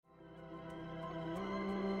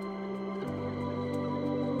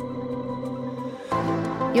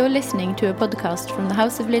You're listening to a podcast from the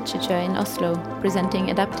House of Literature in Oslo,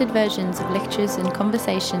 presenting adapted versions of lectures and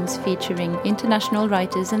conversations featuring international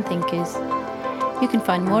writers and thinkers. You can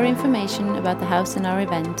find more information about the House and our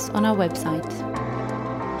events on our website.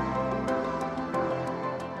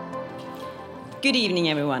 Good evening,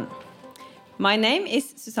 everyone. My name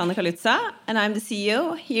is Susanne Kalutza, and I'm the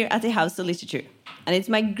CEO here at the House of Literature. And it's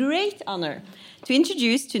my great honor to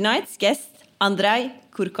introduce tonight's guest, Andrei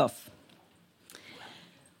Kurkov.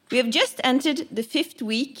 We have just entered the 5th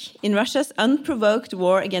week in Russia's unprovoked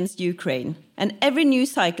war against Ukraine, and every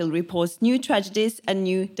news cycle reports new tragedies and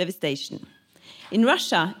new devastation. In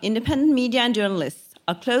Russia, independent media and journalists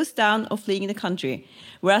are closed down or fleeing the country,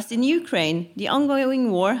 whereas in Ukraine, the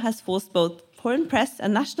ongoing war has forced both foreign press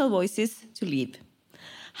and national voices to leave.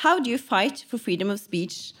 How do you fight for freedom of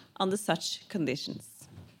speech under such conditions?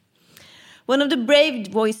 One of the brave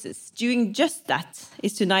voices doing just that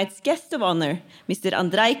is tonight's guest of honor, Mr.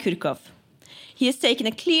 Andrei Kurkov. He has taken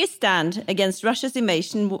a clear stand against Russia's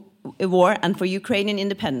invasion war and for Ukrainian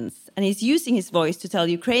independence, and he's using his voice to tell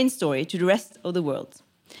Ukraine's story to the rest of the world.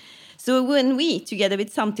 So when we, together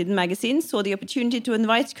with Samtiden magazine, saw the opportunity to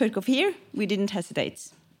invite Kurkov here, we didn't hesitate.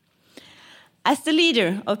 As the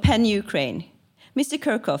leader of PEN Ukraine, Mr.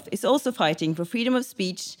 Kurkov is also fighting for freedom of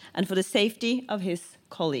speech and for the safety of his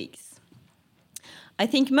colleagues. I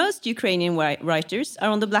think most Ukrainian writers are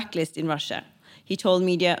on the blacklist in Russia, he told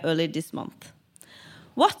media earlier this month.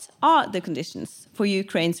 What are the conditions for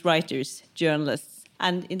Ukraine's writers, journalists,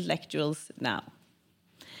 and intellectuals now?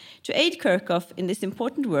 To aid Kurkov in this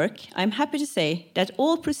important work, I'm happy to say that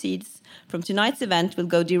all proceeds from tonight's event will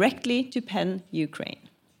go directly to PEN Ukraine.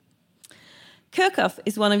 Kurkov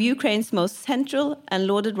is one of Ukraine's most central and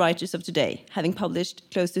lauded writers of today, having published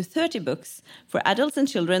close to 30 books for adults and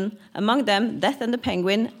children, among them Death and the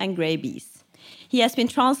Penguin and Grey Bees. He has been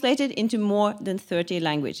translated into more than 30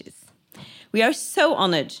 languages. We are so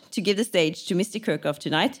honored to give the stage to Mr. Kurkov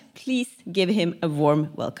tonight. Please give him a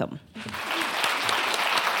warm welcome.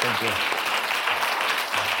 Thank you.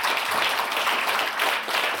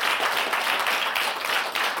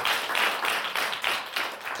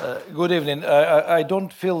 Good evening. I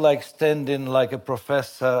don't feel like standing like a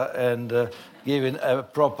professor and giving a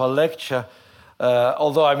proper lecture,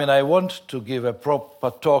 although I want to give a proper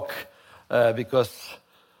talk because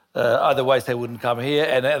otherwise I wouldn't come here.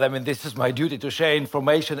 And this is my duty to share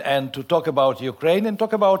information and to talk about Ukraine and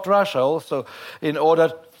talk about Russia also, in order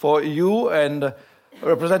for you and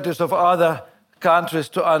representatives of other countries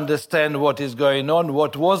to understand what is going on,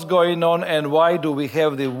 what was going on, and why do we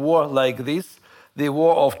have the war like this, the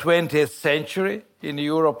war of 20th century in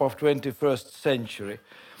Europe of 21st century.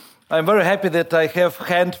 I'm very happy that I have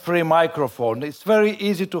hand-free microphone. It's very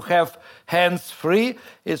easy to have hands-free.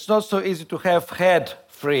 It's not so easy to have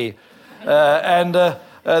head-free. And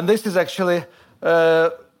this is actually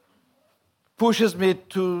pushes me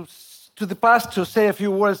to the past to say a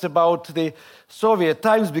few words about the Soviet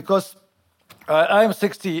times, because I'm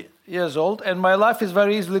 60 years old and my life is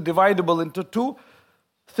very easily dividable into two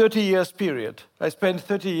 30 years period. I spent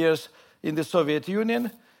 30 years in the Soviet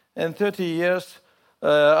Union and 30 years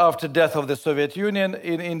after death of the Soviet Union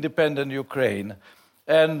in independent Ukraine.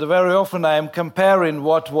 And very often I am comparing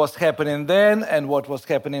what was happening then and what was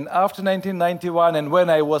happening after 1991, and when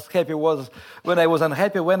I was happy was when I was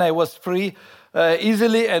unhappy, when I was free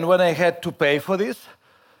easily, and when I had to pay for this.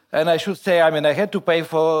 And I should say, I had to pay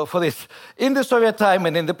for this in the Soviet time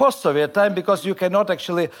and in the post-Soviet time, because you cannot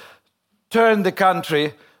actually turn the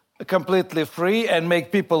country completely free and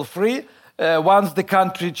make people free once the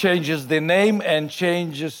country changes the name and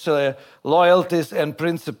changes loyalties and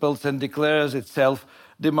principles and declares itself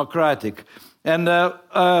democratic. And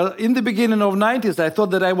in the beginning of 90s, I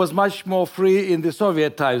thought that I was much more free in the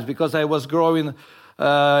Soviet times, because I was growing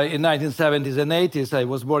in 1970s and 80s. I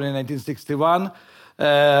was born in 1961.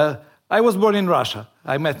 I was born in Russia.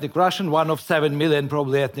 I'm ethnic Russian, one of 7 million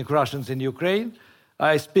probably ethnic Russians in Ukraine.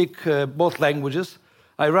 I speak both languages.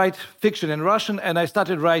 I write fiction in Russian, and I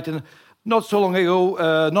started writing not so long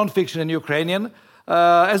ago non-fiction in Ukrainian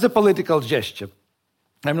as a political gesture.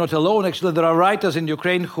 I'm not alone. Actually, there are writers in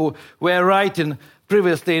Ukraine who were writing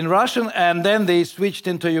previously in Russian, and then they switched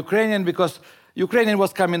into Ukrainian because Ukrainian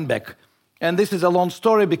was coming back. And this is a long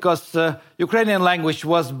story, because Ukrainian language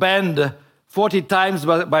was banned 40 times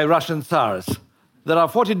by Russian Tsars. There are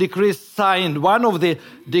 40 decrees signed. One of the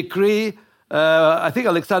decree, I think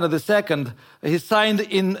Alexander II, he signed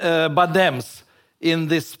in Badems, in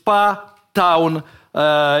the spa town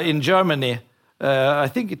in Germany. I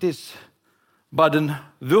think it is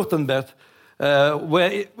Baden-Württemberg,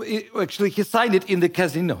 where actually he signed it in the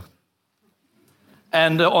casino.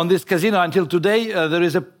 And on this casino until today, there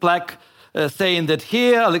is a plaque saying that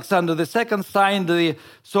here Alexander II signed the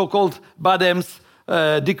so-called Badem's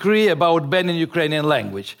decree about banning Ukrainian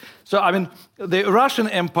language. So, I mean, the Russian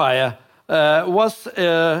Empire was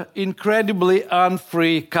an incredibly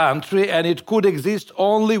unfree country, and it could exist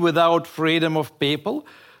only without freedom of people,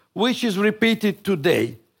 which is repeated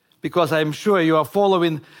today, because I'm sure you are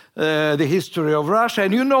following the history of Russia,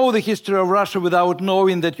 and you know the history of Russia without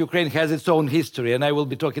knowing that Ukraine has its own history, and I will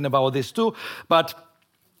be talking about this too. But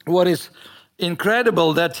what is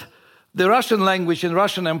incredible that the Russian language and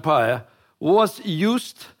Russian Empire was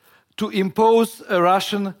used to impose a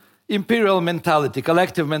Russian imperial mentality,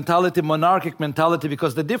 collective mentality, monarchic mentality,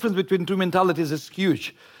 because the difference between two mentalities is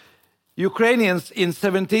huge. Ukrainians in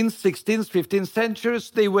 17th, 16th, 15th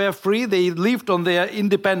centuries, they were free, they lived on their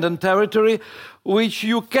independent territory, which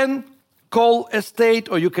you can call a state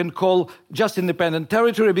or you can call just independent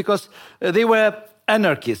territory, because they were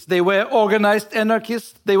anarchists, they were organized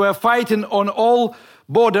anarchists, they were fighting on all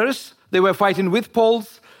borders, they were fighting with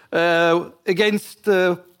Poles against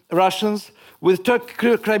Russians, with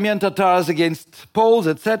Crimean Tatars against Poles,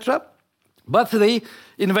 etc. But they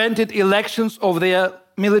invented elections of their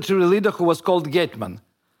military leader, who was called Hetman.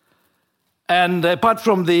 And apart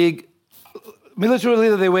from the military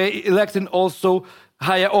leader, they were electing also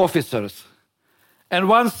higher officers. And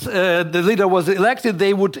once the leader was elected,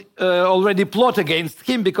 they would already plot against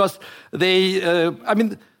him, because they, I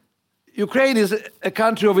mean, Ukraine is a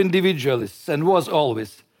country of individualists and was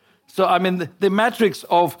always. So, I mean, the matrix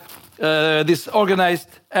of this organized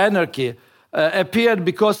anarchy appeared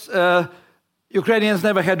because Ukrainians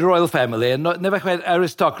never had royal family and never had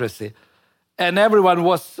aristocracy. And everyone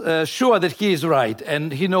was sure that he is right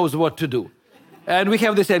and he knows what to do. And we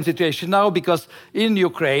have the same situation now, because in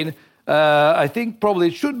Ukraine, I think probably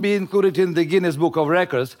it should be included in the Guinness Book of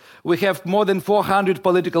Records, we have more than 400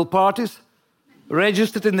 political parties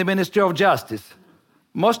registered in the Ministry of Justice.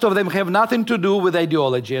 Most of them have nothing to do with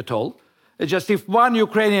ideology at all. Just if one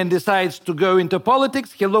Ukrainian decides to go into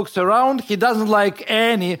politics, he looks around, he doesn't like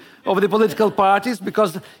any of the political parties,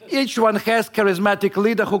 because each one has a charismatic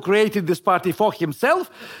leader who created this party for himself,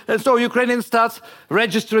 and so Ukrainian starts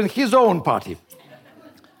registering his own party.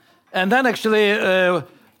 And then actually,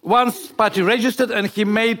 once party registered and he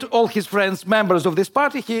made all his friends members of this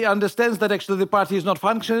party, he understands that actually the party is not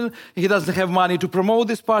functioning, he doesn't have money to promote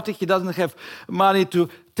this party, he doesn't have money to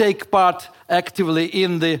take part actively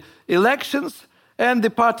in the elections, and the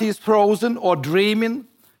party is frozen or dreaming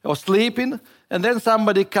or sleeping, and then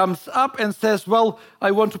somebody comes up and says, well,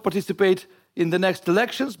 I want to participate in the next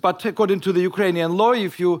elections, but according to the Ukrainian law,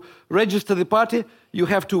 if you register the party, you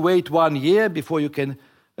have to wait 1 year before you can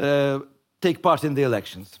take part in the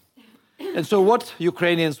elections. And so what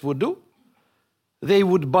Ukrainians would do? They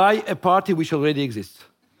would buy a party which already exists.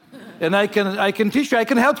 And I can teach you, I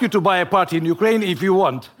can help you to buy a party in Ukraine if you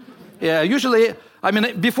want. Yeah, usually, I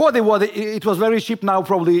mean, before the war, it was very cheap, now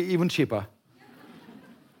probably even cheaper.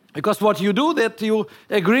 Because what you do, that you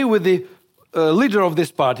agree with the leader of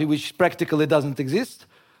this party, which practically doesn't exist,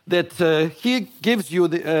 that he gives you,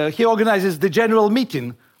 he organizes the general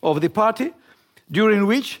meeting of the party, during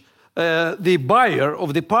which the buyer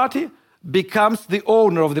of the party becomes the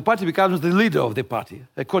owner of the party, becomes the leader of the party.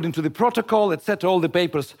 According to the protocol, etc., all the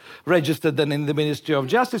papers registered then in the Ministry of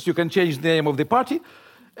Justice, you can change the name of the party,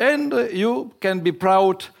 and you can be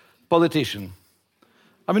proud politician.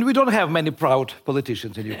 I mean, we don't have many proud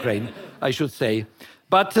politicians in Ukraine, I should say.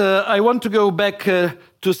 But I want to go back to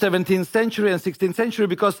 17th century and 16th century,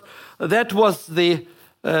 because that was the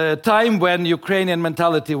time when Ukrainian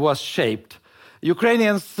mentality was shaped.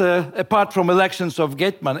 Ukrainians, apart from elections of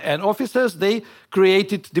Hetman and officers, they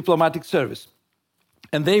created diplomatic service.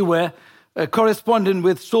 And they were corresponding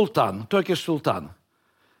with Sultan, Turkish Sultan.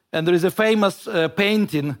 And there is a famous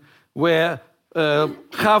painting where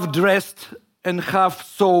half-dressed and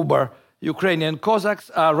half-sober Ukrainian Cossacks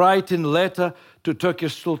are writing a letter to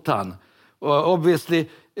Turkish Sultan. Obviously,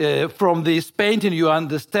 from this painting, you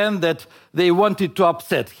understand that they wanted to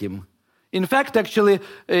upset him. In fact, actually,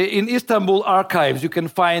 in Istanbul archives, you can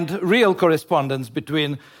find real correspondence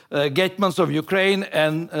between Hetmans of Ukraine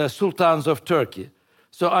and Sultans of Turkey.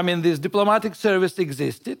 So, I mean, this diplomatic service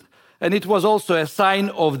existed, and it was also a sign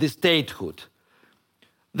of the statehood.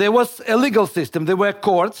 There was a legal system, there were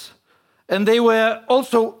courts, and they were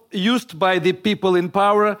also used by the people in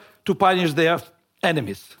power to punish their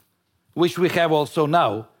enemies, which we have also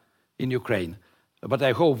now in Ukraine. But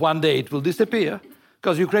I hope one day it will disappear,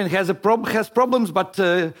 because Ukraine has problems, but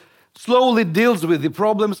slowly deals with the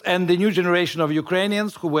problems, and the new generation of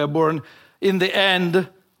Ukrainians who were born in the end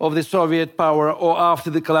of the Soviet power or after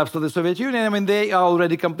the collapse of the Soviet Union. I mean, they are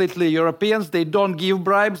already completely Europeans. They don't give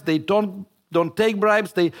bribes. They don't take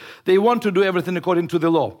bribes. They want to do everything according to the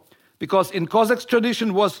law. Because in Cossacks'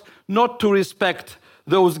 tradition was not to respect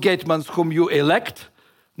those hetmans whom you elect,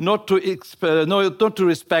 not to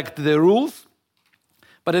respect the rules,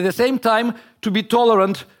 but at the same time to be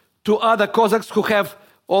tolerant to other Cossacks who have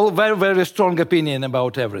all very, very strong opinion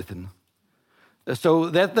about everything. So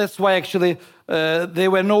that's why actually there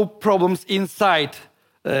were no problems inside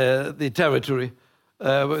the territory.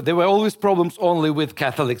 There were always problems only with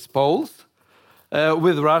Catholics, Poles,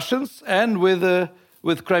 with Russians, and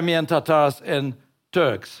with Crimean Tatars and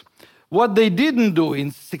Turks. What they didn't do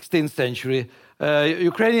in 16th century,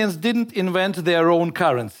 Ukrainians didn't invent their own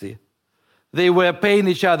currency. They were paying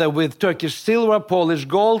each other with Turkish silver, Polish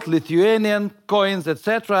gold, Lithuanian coins,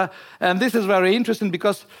 etc. And this is very interesting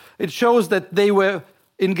because it shows that they were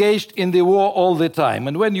engaged in the war all the time.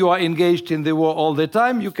 And when you are engaged in the war all the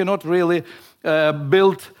time, you cannot really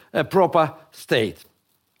build a proper state.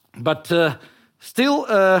 But still,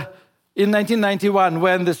 in 1991,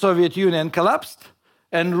 when the Soviet Union collapsed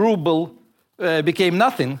and ruble became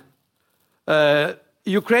nothing,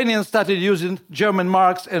 Ukrainians started using German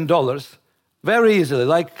marks and dollars very easily,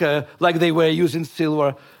 like they were using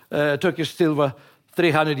silver, Turkish silver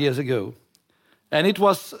 300 years ago. And it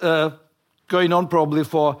was going on probably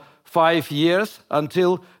for 5 years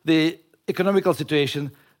until the economical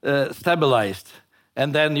situation stabilized.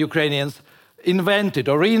 And then Ukrainians invented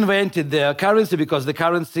or reinvented their currency, because the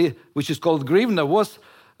currency, which is called hryvnia, was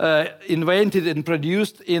invented and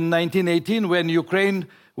produced in 1918 when Ukraine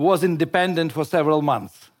was independent for several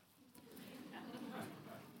months.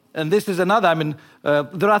 And this is another, I mean,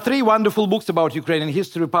 there are 3 wonderful books about Ukrainian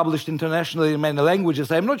history published internationally in many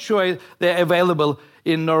languages. I'm not sure they're available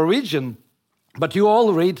in Norwegian, but you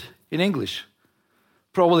all read in English.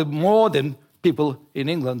 Probably more than people in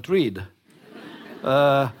England read.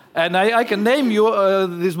 And I can name you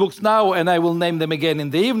these books now, and I will name them again in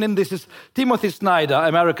the evening. This is Timothy Snyder,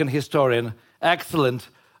 American historian, excellent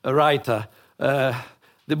writer.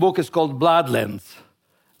 The book is called Bloodlands.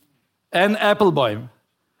 Anne Applebaum,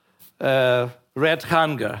 Red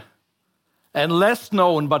Hunger. And less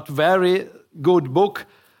known but very good book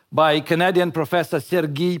by Canadian professor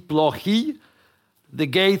Sergei Plokhy, The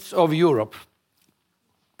Gates of Europe.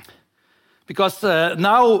 Because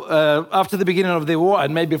now, after the beginning of the war,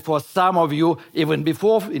 and maybe for some of you even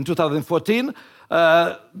before, in 2014,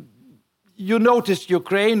 you noticed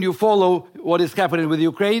Ukraine, you follow what is happening with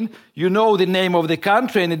Ukraine, you know the name of the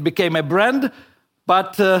country, and it became a brand,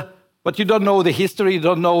 but you don't know the history, you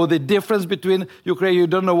don't know the difference between Ukraine, you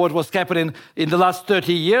don't know what was happening in the last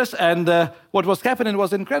 30 years, and what was happening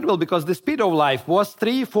was incredible, because the speed of life was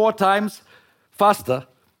 3-4 times faster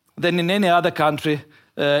than in any other country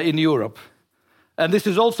in Europe. And this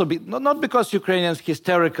is also not because Ukrainians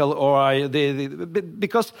hysterical or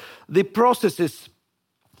because the processes,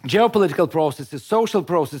 geopolitical processes, social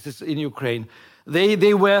processes in Ukraine,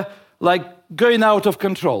 they were like going out of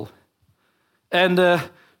control. And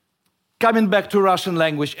coming back to Russian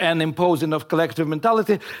language and imposing of collective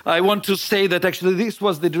mentality, I want to say that actually this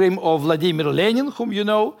was the dream of Vladimir Lenin, whom you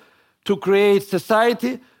know, to create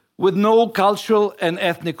society with no cultural and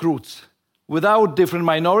ethnic roots. Without different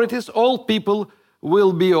minorities, all people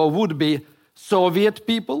will be or would be Soviet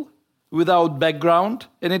people without background,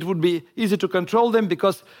 and it would be easy to control them,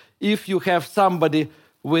 because if you have somebody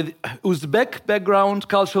with Uzbek background,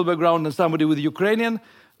 cultural background, and somebody with Ukrainian,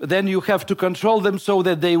 then you have to control them so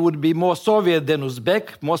that they would be more Soviet than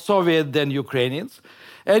Uzbek, more Soviet than Ukrainians.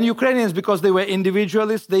 And Ukrainians, because they were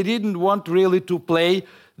individualists, they didn't want really to play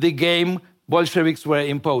the game Bolsheviks were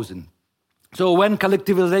imposing. So when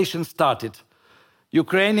collectivization started,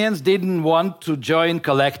 Ukrainians didn't want to join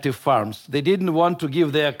collective farms. They didn't want to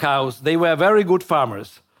give their cows. They were very good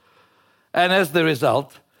farmers. And as the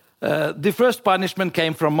result, the first punishment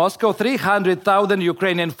came from Moscow. 300,000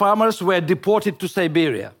 Ukrainian farmers were deported to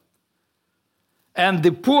Siberia. And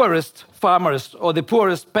the poorest farmers or the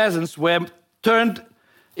poorest peasants were turned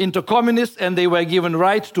into communists, and they were given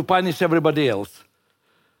right to punish everybody else.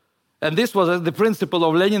 And this was the principle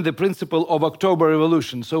of Lenin, the principle of October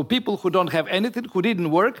Revolution. So people who don't have anything, who didn't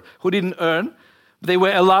work, who didn't earn, they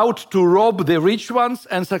were allowed to rob the rich ones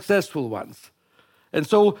and successful ones. And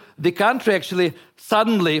so the country actually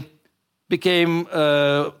suddenly became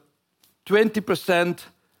 20%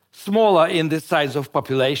 smaller in the size of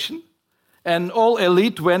population. And all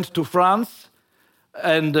elite went to France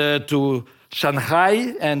and to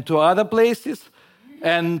Shanghai and to other places.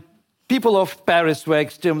 And people of Paris were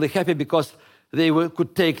extremely happy because they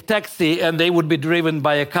could take taxi and they would be driven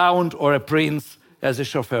by a count or a prince as a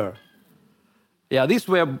chauffeur. Yeah, these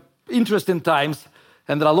were interesting times,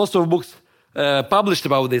 and there are lots of books published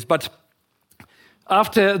about this. But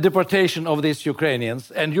after deportation of these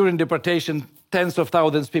Ukrainians, and during deportation, tens of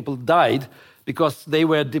thousands of people died because they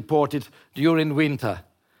were deported during winter.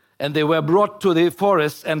 And they were brought to the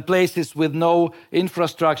forests and places with no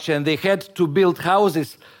infrastructure, and they had to build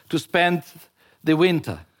houses to spend the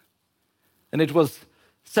winter. And it was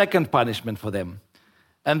second punishment for them.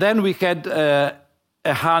 And then we had a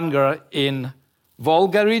hunger in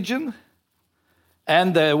Volga region,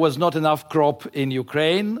 and there was not enough crop in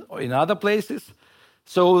Ukraine or in other places.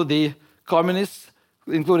 So the communists,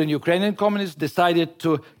 including Ukrainian communists, decided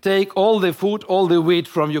to take all the food, all the wheat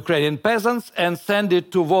from Ukrainian peasants and send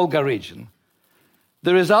it to Volga region.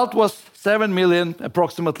 The result was 7 million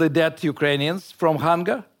approximately dead Ukrainians from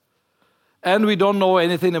hunger. And we don't know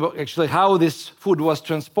anything about actually how this food was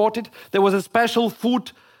transported. There was a special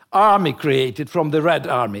food army created from the Red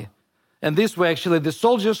Army. And these were actually the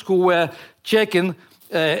soldiers who were checking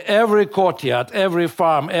every courtyard, every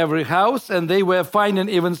farm, every house, and they were finding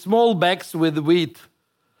even small bags with wheat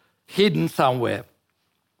hidden somewhere.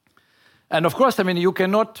 And of course, I mean, you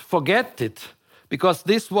cannot forget it, because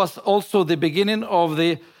this was also the beginning of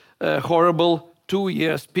the horrible 2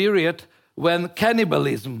 years period when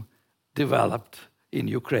cannibalism developed in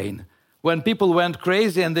Ukraine, when people went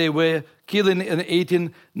crazy and they were killing and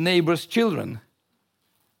eating neighbors' children.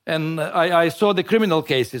 And I saw the criminal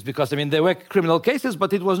cases, because, I mean, there were criminal cases,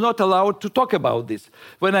 but it was not allowed to talk about this.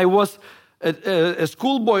 When I was a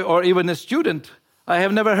schoolboy or even a student, I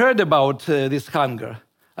have never heard about this hunger.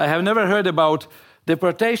 I have never heard about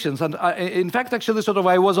deportations. And in fact, actually,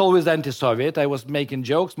 I was always anti-Soviet. I was making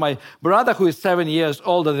jokes. My brother, who is 7 years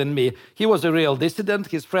older than me, he was a real dissident.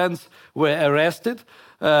 His friends were arrested.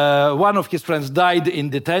 One of his friends died in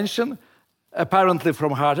detention, apparently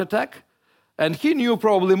from heart attack. And he knew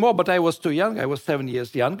probably more, but I was too young. I was 7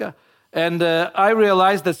 years younger. And I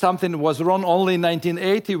realized that something was wrong only in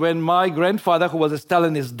 1980 when my grandfather, who was a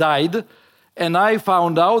Stalinist, died. And I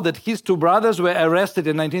found out that his two brothers were arrested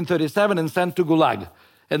in 1937 and sent to Gulag.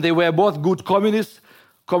 And they were both good communist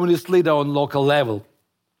leader on local level.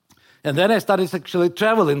 And then I started actually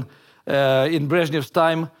traveling in Brezhnev's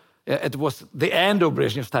time. It was the end of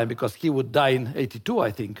Brezhnev's time, because he would die in 82,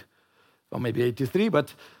 I think, or maybe 83.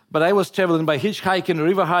 But I was traveling by hitchhiking,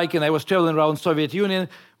 river hiking. I was traveling around Soviet Union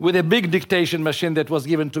with a big dictation machine that was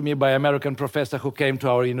given to me by an American professor who came to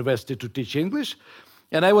our university to teach English.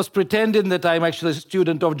 And I was pretending that I'm actually a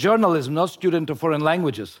student of journalism, not student of foreign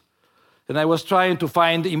languages. And I was trying to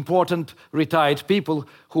find important retired people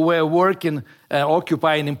who were working,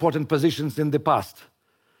 occupying important positions in the past.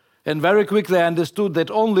 And very quickly I understood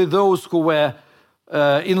that only those who were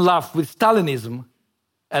in love with Stalinism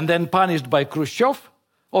and then punished by Khrushchev,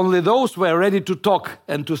 only those were ready to talk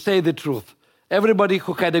and to say the truth. Everybody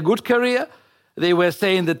who had a good career, they were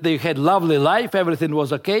saying that they had lovely life, everything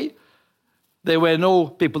was okay. There were no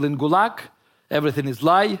people in Gulag, everything is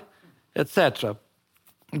lie, etc.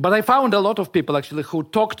 But I found a lot of people actually who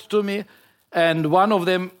talked to me, and one of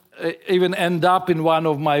them even ended up in one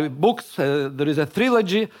of my books. There is a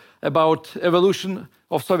trilogy about evolution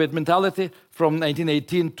of Soviet mentality from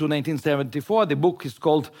 1918 to 1974. The book is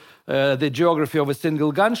called The Geography of a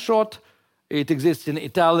Single Gunshot. It exists in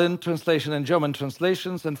Italian translation and German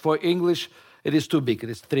translations, and for English it is too big.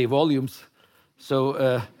 It is 3 volumes.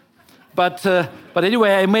 So, but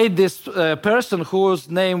anyway, I made this person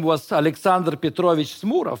whose name was Alexander Petrovich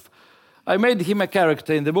Smurov. I made him a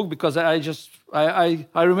character in the book because I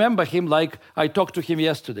remember him like I talked to him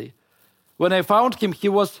yesterday. When I found him, he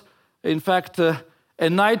was, in fact, a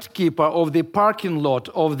night keeper of the parking lot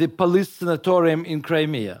of the police sanatorium in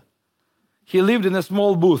Crimea. He lived in a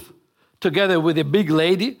small booth together with a big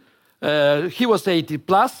lady. He was 80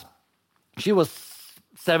 plus. She was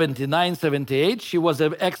 79, 78. She was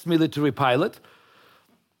an ex-military pilot.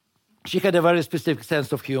 She had a very specific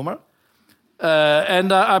sense of humor.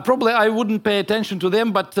 And I wouldn't pay attention to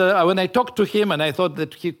them, but when I talked to him, and I thought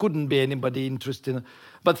that he couldn't be anybody interesting,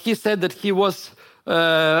 but he said that he was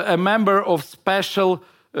a member of special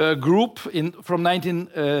group from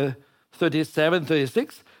 1937,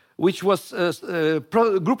 36, which was a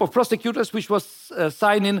group of prosecutors which was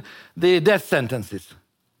signing the death sentences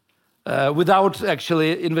without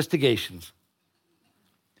actually investigations.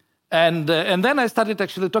 And then I started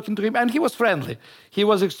actually talking to him, and he was friendly. He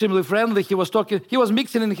was extremely friendly. He was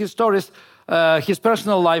mixing in his stories his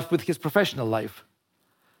personal life with his professional life.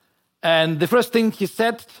 And the first thing he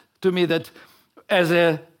said to me that as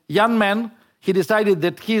a young man, he decided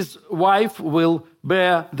that his wife will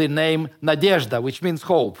bear the name Nadezhda, which means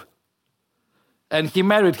hope. And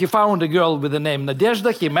he found a girl with the name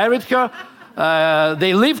Nadezhda, he married her.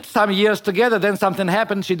 They lived some years together, then something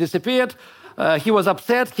happened, she disappeared. He was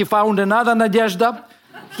upset, he found another Nadezhda.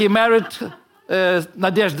 He married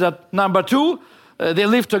Nadezhda number 2. They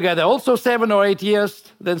lived together also 7 or 8 years,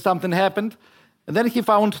 then something happened. And then he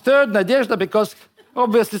found third Nadezhda because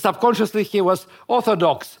obviously subconsciously he was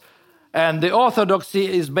Orthodox. And the Orthodoxy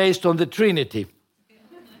is based on the Trinity.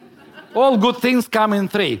 All good things come in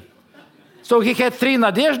 3. So he had 3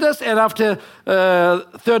 Nadezhdas, and after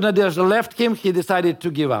third Nadezhda left him, he decided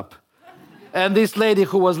to give up. And this lady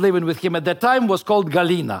who was living with him at that time was called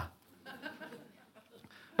Galina.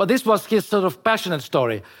 But this was his sort of passionate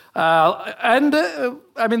story. I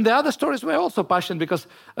mean, the other stories were also passionate because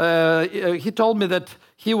he told me that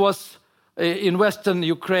he was in Western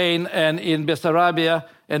Ukraine and in Bessarabia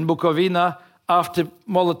and Bukovina after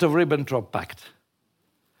Molotov-Ribbentrop Pact.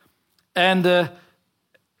 And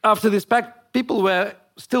after this pact, people were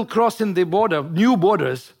still crossing the border, new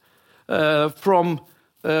borders, from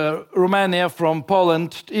Romania, from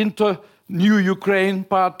Poland into New Ukraine,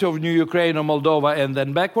 part of New Ukraine or Moldova, and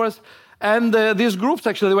then backwards. And these groups,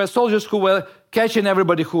 actually, they were soldiers who were catching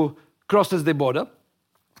everybody who crosses the border.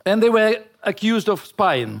 And they were accused of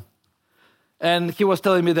spying. And he was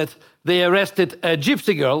telling me that they arrested a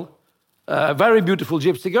gypsy girl, a very beautiful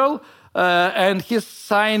gypsy girl, and he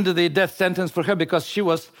signed the death sentence for her because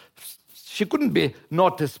she couldn't be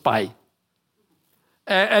not a spy.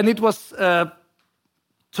 And it was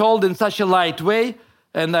told in such a light way,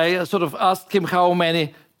 and I sort of asked him how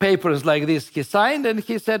many papers like this he signed, and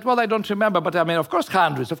he said, well, I don't remember, but I mean, of course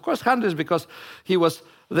hundreds, because he was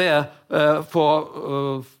there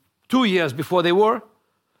for 2 years before the war.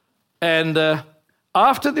 And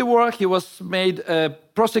after the war, he was made a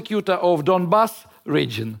prosecutor of Donbass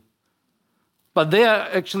region. But there,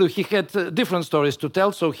 actually, he had different stories to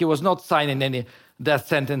tell, so he was not signing any death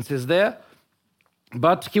sentences there.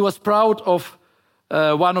 But he was proud of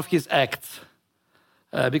one of his acts.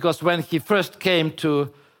 Because when he first came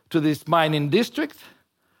to this mining district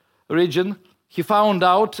region, he found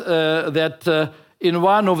out that in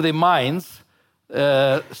one of the mines,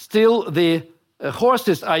 still the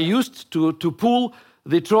horses are used to pull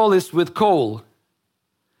the trolleys with coal.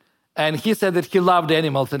 And he said that he loved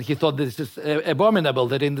animals, and he thought this is abominable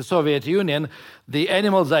that in the Soviet Union, the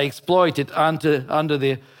animals are exploited under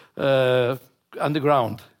the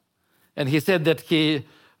underground. And he said that he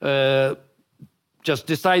just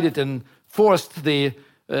decided and forced the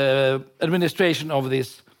administration of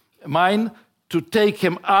this mine to take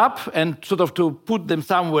him up and sort of to put them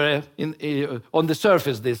somewhere on the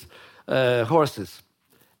surface, these horses.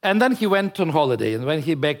 And then he went on holiday. And when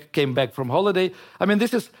he came back from holiday, I mean,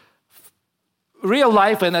 this is real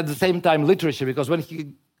life and at the same time literature, because when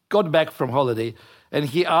he got back from holiday and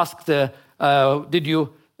he asked, did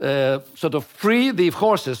you sort of free the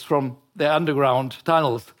horses from the underground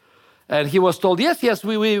tunnels? And he was told, yes,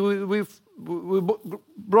 we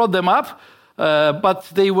brought them up, but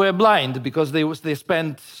they were blind because they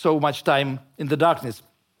spent so much time in the darkness.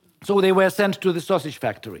 So they were sent to the sausage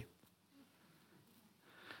factory.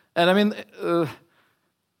 And I mean,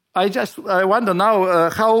 I wonder now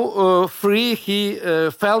how free he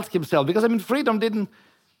felt himself, because I mean, freedom didn't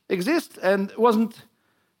exist and wasn't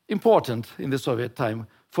important in the Soviet time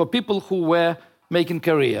for people who were making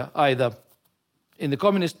career either in the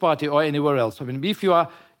Communist Party or anywhere else. I mean, if you are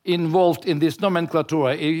involved in this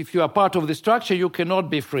nomenclatura, if you are part of the structure, you cannot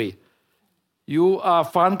be free. You are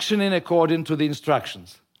functioning according to the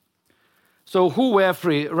instructions. So who were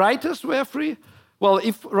free? Writers were free. Well,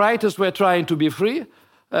 if writers were trying to be free,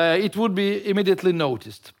 it would be immediately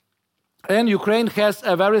noticed. And Ukraine has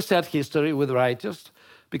a very sad history with writers,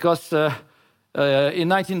 because in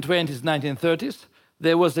 1920s, 1930s,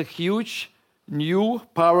 there was a huge, new,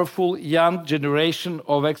 powerful, young generation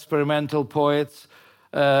of experimental poets,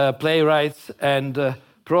 playwrights, and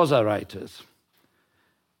prosa writers.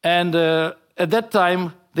 And at that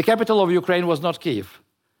time, the capital of Ukraine was not Kiev.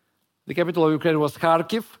 The capital of Ukraine was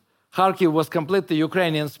Kharkiv. Kharkiv was completely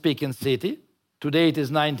Ukrainian-speaking city. Today it is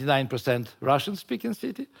 99% Russian-speaking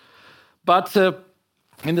city. But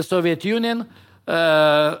in the Soviet Union,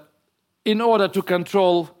 in order to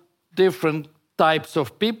control different types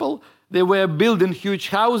of people, they were building huge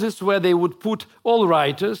houses where they would put all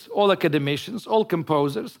writers, all academicians, all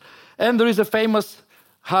composers. And there is a famous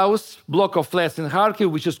house, block of flats in Kharkiv,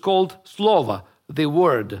 which is called Slovo, the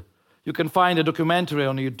word. You can find a documentary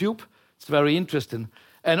on YouTube. It's very interesting.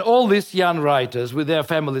 And all these young writers with their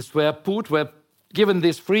families were given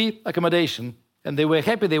this free accommodation. And they were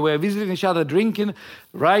happy. They were visiting each other, drinking,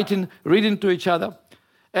 writing, reading to each other.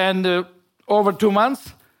 And over 2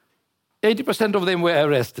 months, 80% of them were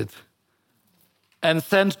arrested and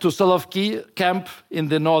sent to Solovki camp in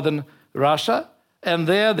the northern Russia, and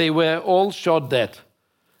there they were all shot dead.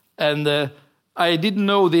 And I didn't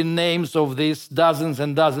know the names of these dozens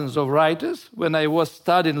and dozens of writers. When I was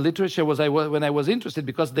studying literature, when I was interested,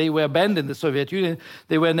 because they were banned in the Soviet Union,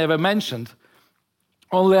 they were never mentioned.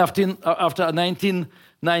 Only after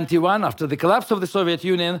 1991, after the collapse of the Soviet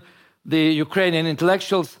Union, the Ukrainian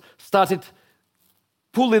intellectuals started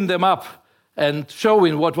pulling them up and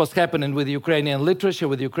showing what was happening with Ukrainian literature,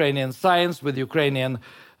 with Ukrainian science, with Ukrainian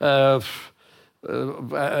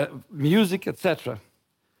music, etc.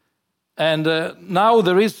 And now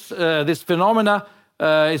there is this phenomena,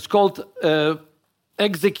 it's called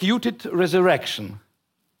executed resurrection,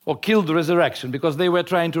 or killed resurrection, because they were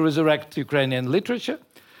trying to resurrect Ukrainian literature.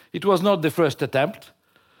 It was not the first attempt,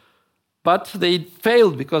 but they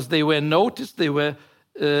failed because they were noticed, they were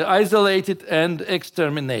isolated and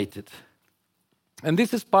exterminated. And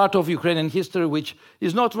this is part of Ukrainian history which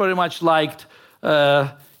is not very much liked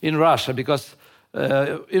in Russia, because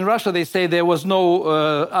in Russia they say there was no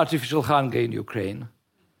artificial hunger in Ukraine.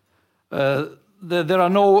 There are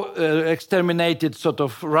no exterminated sort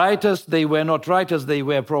of writers. They were not writers, they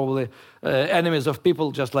were probably enemies of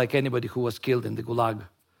people, just like anybody who was killed in the Gulag.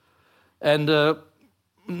 And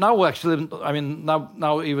now actually, I mean,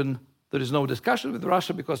 now even there is no discussion with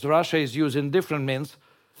Russia, because Russia is using different means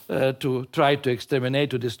to try to exterminate,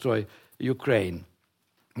 to destroy Ukraine.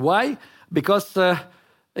 Why? Because,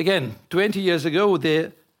 again, 20 years ago,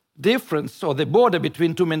 the difference or the border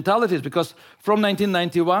between two mentalities, because from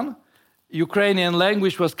 1991, Ukrainian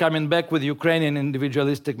language was coming back with Ukrainian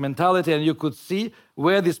individualistic mentality, and you could see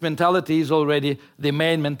where this mentality is already the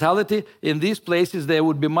main mentality. In these places, there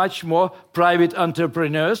would be much more private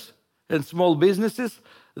entrepreneurs and small businesses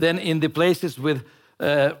than in the places with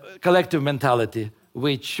collective mentality,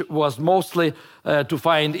 which was mostly to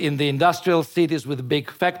find in the industrial cities with big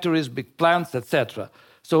factories, big plants, etc.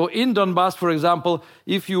 So in Donbass, for example,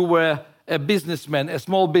 if you were a businessman, a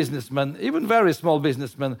small businessman, even very small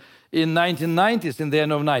businessman, in 1990s, in the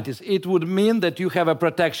end of 90s, it would mean that you have a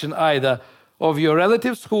protection either of your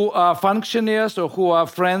relatives who are functionaries or who are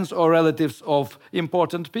friends or relatives of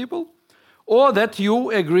important people, or that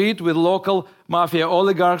you agreed with local mafia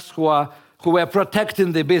oligarchs who were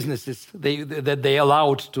protecting the businesses that they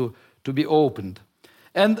allowed to be opened.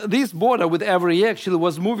 And this border with every year actually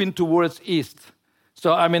was moving towards east.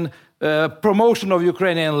 So, I mean, promotion of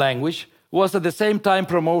Ukrainian language was at the same time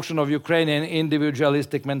promotion of Ukrainian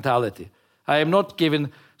individualistic mentality. I am not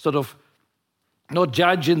not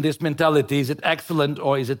judging this mentality, is it excellent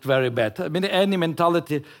or is it very bad? I mean, any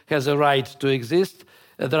mentality has a right to exist.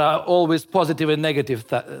 There are always positive and negative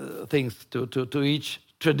things to each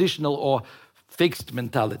traditional or fixed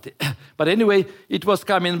mentality. But anyway, it was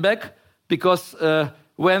coming back because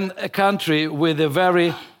when a country with a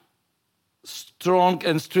very strong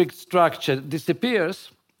and strict structure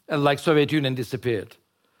disappears, and like Soviet Union disappeared.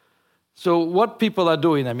 So what people are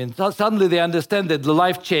doing, I mean, suddenly they understand that the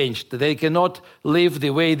life changed. They cannot live the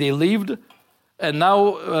way they lived, and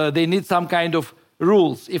now they need some kind of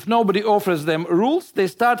rules. If nobody offers them rules, they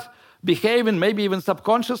start behaving, maybe even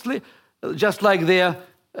subconsciously, just like their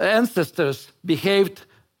ancestors behaved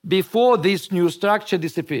before this new structure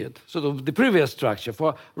disappeared. So the previous structure,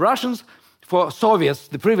 for Russians, for Soviets,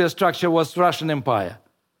 the previous structure was Russian Empire.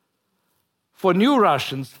 For new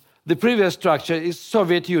Russians, the previous structure is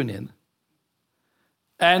Soviet Union.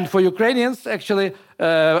 And for Ukrainians, actually,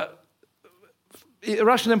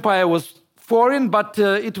 Russian Empire was foreign, but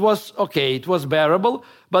it was okay, it was bearable.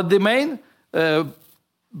 But the main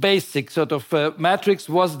basic sort of matrix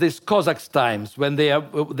was this Cossack times, when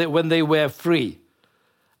they were free.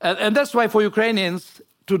 And that's why for Ukrainians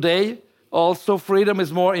today, also freedom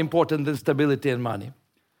is more important than stability and money.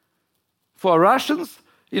 For Russians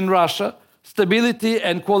in Russia, stability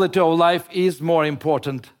and quality of life is more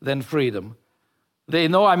important than freedom. They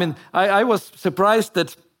know, I mean, I was surprised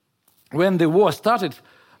that when the war started,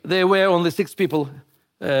 there were only 6 people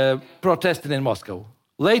protesting in Moscow.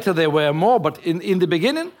 Later there were more, but in the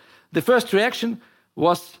beginning, the first reaction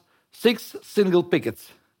was 6 single pickets,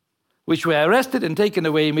 which were arrested and taken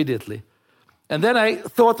away immediately. And then I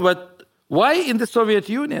thought, why in the Soviet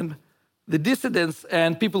Union, the dissidents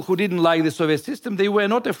and people who didn't like the Soviet system, they were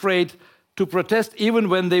not afraid to protest even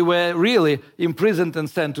when they were really imprisoned and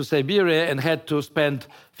sent to Siberia and had to spend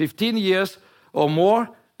 15 years or more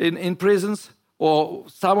in prisons, or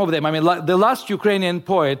some of them. I mean, the last Ukrainian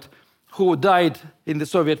poet who died in the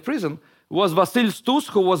Soviet prison was Vasyl Stus,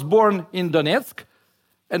 who was born in Donetsk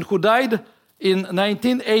and who died in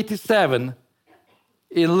 1987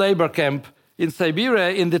 in labor camp in Siberia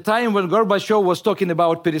in the time when Gorbachev was talking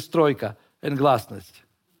about perestroika and glasnost.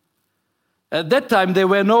 At that time, there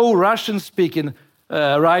were no Russian-speaking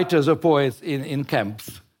writers or poets in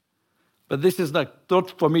camps. But this is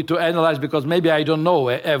not for me to analyze because maybe I don't know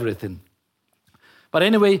everything. But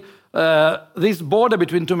anyway, this border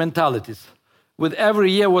between two mentalities, with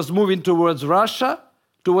every year was moving towards Russia,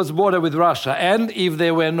 towards border with Russia. And if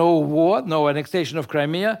there were no war, no annexation of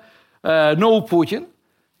Crimea, no Putin,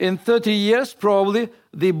 in 30 years, probably,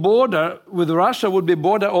 the border with Russia would be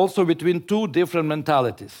border also between two different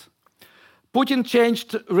mentalities. Putin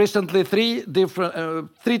changed recently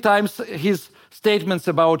three times his statements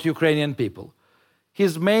about Ukrainian people.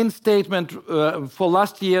 His main statement for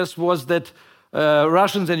last years was that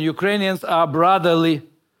Russians and Ukrainians are brotherly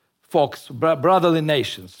folks, brotherly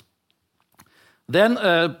nations. Then,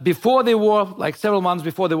 before the war, like several months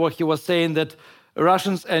before the war, he was saying that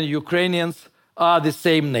Russians and Ukrainians are the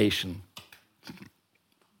same nation.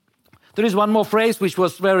 There is one more phrase which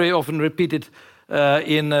was very often repeated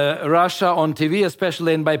in Russia on TV,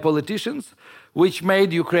 especially and by politicians, which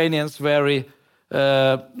made Ukrainians very,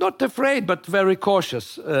 not afraid, but very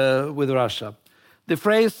cautious with Russia. The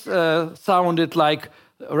phrase sounded like,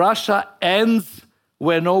 Russia ends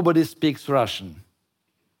where nobody speaks Russian,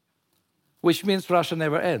 which means Russia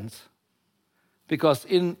never ends. Because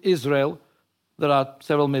in Israel, there are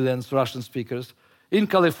several million Russian speakers. In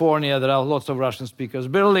California, there are lots of Russian speakers.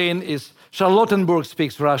 Charlottenburg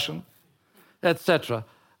speaks Russian, etc.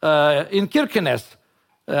 In Kirkenes,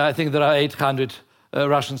 I think there are 800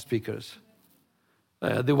 Russian speakers,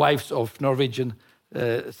 the wives of Norwegian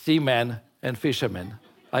seamen and fishermen.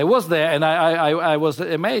 I was there and I was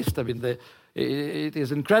amazed. I mean, it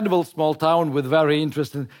is an incredible small town with very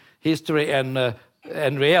interesting history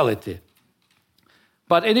and reality.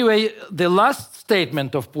 But anyway, the last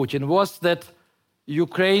statement of Putin was that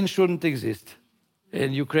Ukraine shouldn't exist,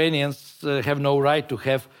 and Ukrainians have no right to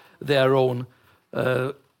have their own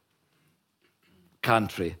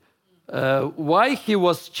country. Why he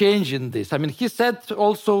was changing this? I mean, he said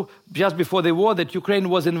also just before the war that Ukraine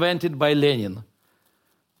was invented by Lenin.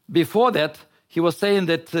 Before that, he was saying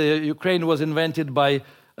that Ukraine was invented by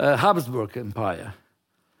Habsburg Empire.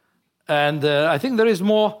 And I think there is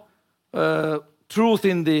more truth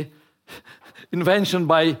in the invention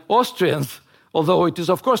by Austrians, although it is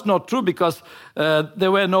of course not true because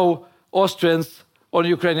there were no Austrians on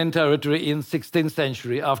Ukrainian territory in 16th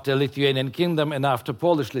century after Lithuanian Kingdom and after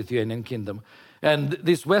Polish-Lithuanian Kingdom. And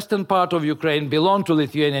this western part of Ukraine belonged to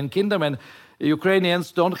Lithuanian Kingdom, and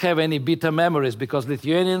Ukrainians don't have any bitter memories because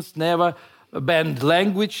Lithuanians never banned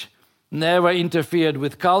language, never interfered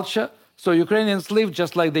with culture, so Ukrainians lived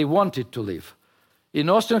just like they wanted to live. In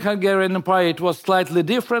Austrian-Hungarian Empire it was slightly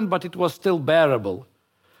different, but it was still bearable.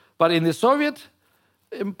 But in the Soviet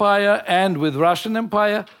Empire and with Russian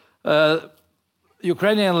Empire,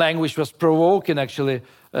 Ukrainian language was provoking actually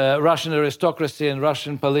Russian aristocracy and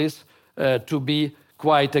Russian police to be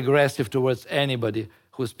quite aggressive towards anybody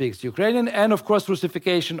who speaks Ukrainian. And of course,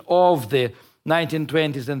 Russification of the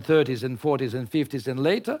 1920s and 30s and 40s and 50s and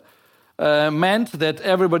later meant that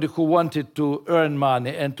everybody who wanted to earn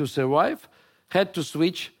money and to survive had to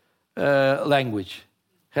switch language,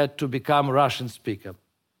 had to become Russian speaker.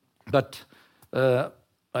 But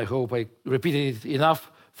I hope I repeated it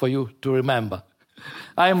enough for you to remember.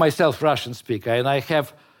 I am myself Russian speaker, and I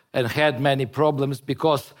have and had many problems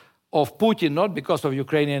because of Putin, not because of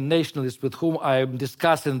Ukrainian nationalists with whom I am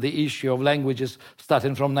discussing the issue of languages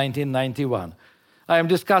starting from 1991. I am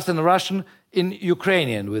discussing Russian in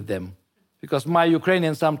Ukrainian with them, because my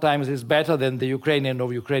Ukrainian sometimes is better than the Ukrainian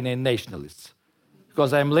of Ukrainian nationalists.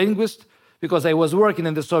 Because I'm a linguist, because I was working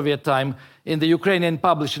in the Soviet time in the Ukrainian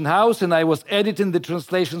publishing house, and I was editing the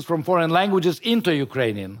translations from foreign languages into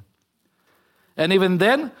Ukrainian. And even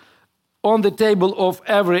then, on the table of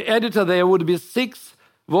every editor, there would be 6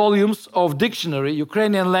 volumes of dictionary,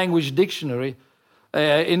 Ukrainian language dictionary,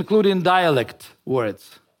 including dialect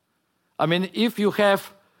words. I mean, if you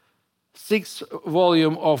have 6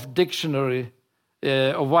 volumes of dictionary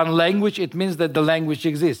of one language, it means that the language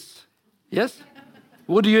exists. Yes?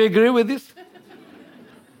 Would you agree with this?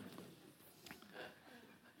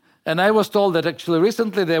 And I was told that actually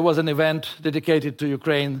recently there was an event dedicated to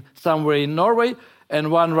Ukraine somewhere in Norway,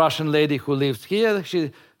 and one Russian lady who lives here,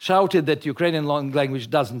 she shouted that Ukrainian language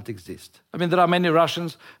doesn't exist. I mean, there are many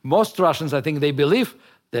Russians, most Russians, I think, they believe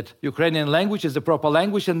that Ukrainian language is the proper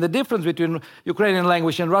language, and the difference between Ukrainian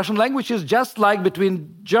language and Russian language is just like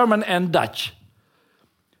between German and Dutch.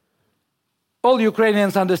 All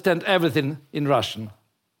Ukrainians understand everything in Russian.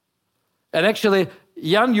 And actually,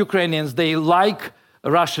 young Ukrainians, they like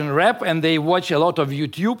Russian rap, and they watch a lot of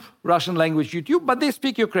YouTube, Russian language YouTube, but they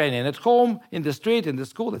speak Ukrainian at home, in the street, in the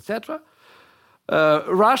school, etc.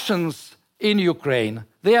 Russians in Ukraine,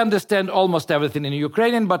 they understand almost everything in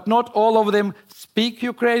Ukrainian, but not all of them speak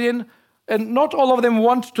Ukrainian, and not all of them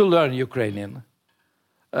want to learn Ukrainian.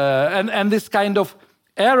 And this kind of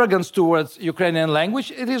arrogance towards Ukrainian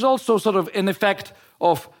language, it is also sort of an effect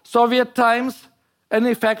of Soviet times, an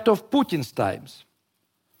effect of Putin's times.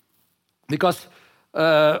 Because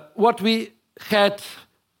what we had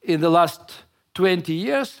in the last 20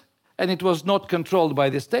 years, and it was not controlled by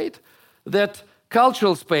the state, that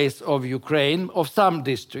cultural space of Ukraine, of some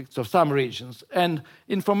districts, of some regions, and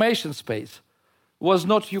information space was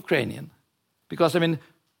not Ukrainian. Because, I mean,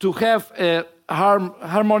 to have a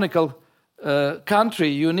harmonical country,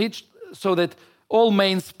 you need so that all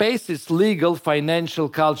main spaces, legal, financial,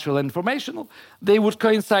 cultural, informational, they would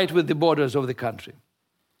coincide with the borders of the country.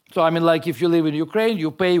 So, I mean, like if you live in Ukraine,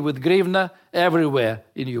 you pay with hryvnia everywhere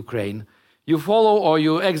in Ukraine. You follow or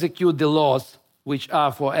you execute the laws which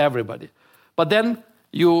are for everybody. But then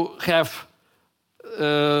you have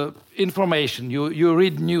information, you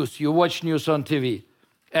read news, you watch news on TV.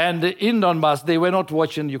 And in Donbass, they were not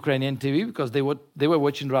watching Ukrainian TV because they were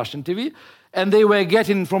watching Russian TV. And they were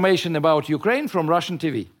getting information about Ukraine from Russian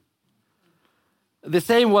TV. The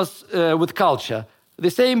same was with culture.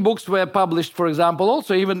 The same books were published, for example,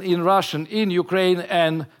 also even in Russian, in Ukraine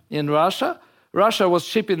and in Russia. Russia was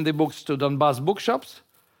shipping the books to Donbass bookshops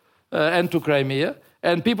and to Crimea.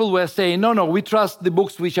 And people were saying, no, we trust the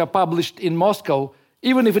books which are published in Moscow,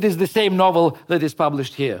 even if it is the same novel that is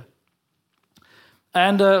published here.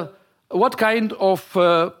 And what kind of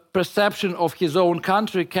perception of his own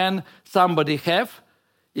country can somebody have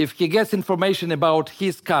if he gets information about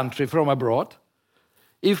his country from abroad,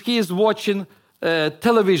 if he is watching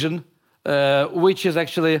television, which is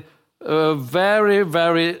actually very,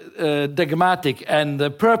 very dogmatic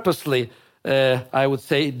and purposely, I would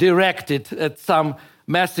say, directed at some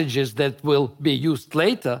messages that will be used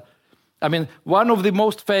later. I mean, one of the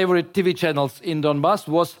most favorite TV channels in Donbass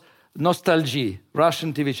was Nostalgie,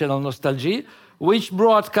 Russian TV channel Nostalgie, which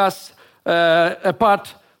broadcasts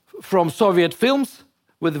apart from Soviet films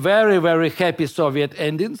with very, very happy Soviet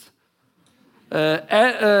endings.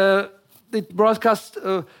 It broadcasts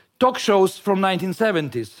talk shows from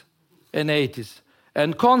 1970s and 80s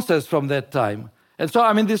and concerts from that time. And so,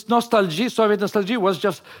 I mean, this nostalgia, Soviet nostalgia, was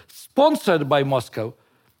just sponsored by Moscow.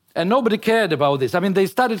 And nobody cared about this. I mean, they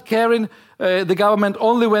started caring, the government,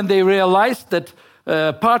 only when they realized that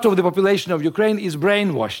part of the population of Ukraine is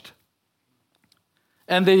brainwashed.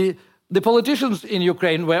 And the politicians in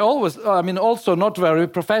Ukraine were always, I mean, also not very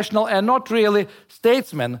professional and not really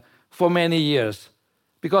statesmen for many years.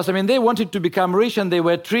 Because, I mean, they wanted to become rich and they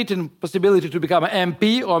were treating possibility to become an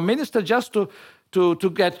MP or minister just to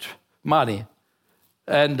get money.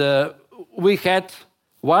 And we had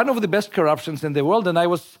one of the best corruptions in the world, and I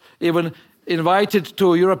was even invited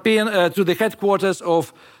to to the headquarters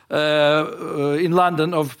of in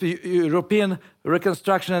London of the European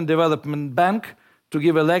Reconstruction and Development Bank to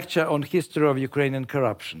give a lecture on history of Ukrainian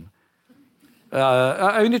corruption.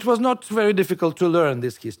 I mean, it was not very difficult to learn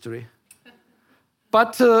this history.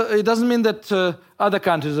 But it doesn't mean that other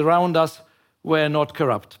countries around us were not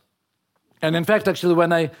corrupt. And in fact, actually,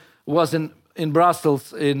 when I was in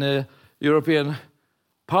Brussels in European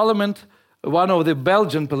Parliament, one of the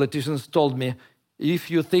Belgian politicians told me, if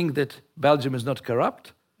you think that Belgium is not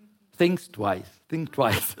corrupt, think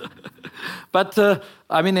twice. But,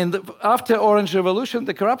 I mean, after Orange Revolution,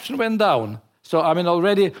 the corruption went down. So, I mean,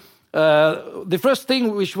 already, the first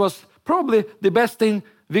thing, which was probably the best thing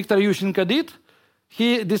Viktor Yushchenko did,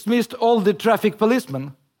 he dismissed all the traffic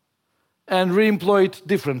policemen and re-employed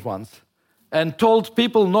different ones and told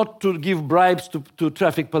people not to give bribes to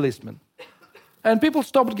traffic policemen. And people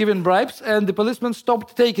stopped giving bribes and the policemen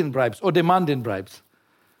stopped taking bribes or demanding bribes.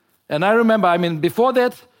 And I remember, I mean, before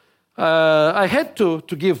that, I had to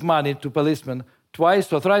give money to policemen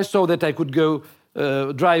twice or thrice so that I could go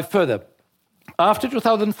drive further. After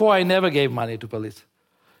 2004, I never gave money to police.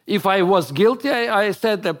 If I was guilty, I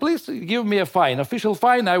said, please give me a fine, official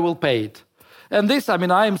fine, I will pay it. And this, I mean,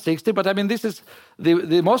 I am 60, but I mean, this is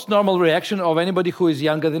the most normal reaction of anybody who is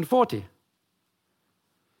younger than 40.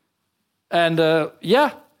 And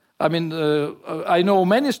yeah, I mean, I know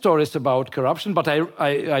many stories about corruption, but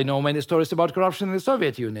I know many stories about corruption in the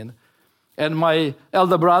Soviet Union. And my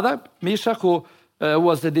elder brother, Misha, who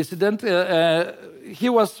was a dissident,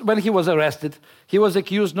 when he was arrested, he was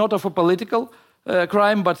accused not of a political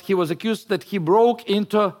crime, but he was accused that he broke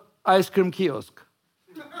into ice cream kiosk.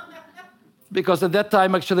 Because at that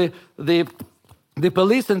time, actually, the the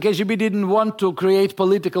police and KGB didn't want to create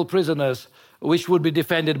political prisoners which would be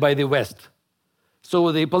defended by the West.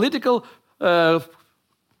 So the political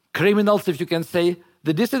criminals, if you can say,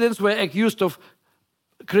 the dissidents were accused of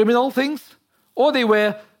criminal things, or they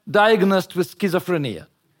were diagnosed with schizophrenia.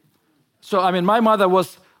 So, I mean, my mother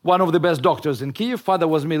was one of the best doctors in Kiev. Father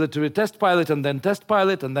was military test pilot, and then test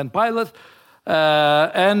pilot, and then pilot.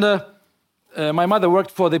 My mother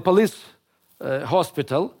worked for the police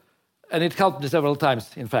hospital, and it helped me several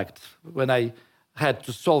times, in fact, when I had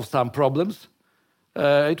to solve some problems.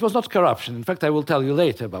 It was not corruption. In fact, I will tell you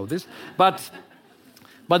later about this.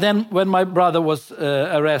 But then when my brother was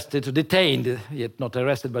detained, yet not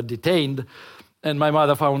arrested, but detained, and my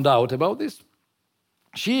mother found out about this,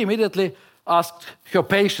 she immediately asked her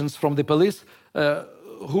patients from the police,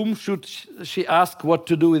 whom should she ask what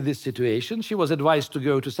to do with this situation. She was advised to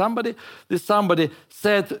go to somebody. This somebody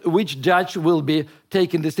said which judge will be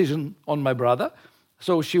taking decision on my brother.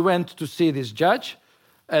 So she went to see this judge,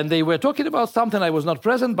 and they were talking about something. I was not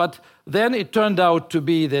present, but then it turned out to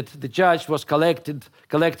be that the judge was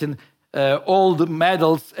collecting all the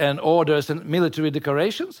medals and orders and military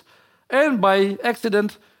decorations. And by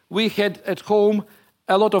accident, we had at home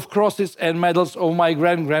a lot of crosses and medals of my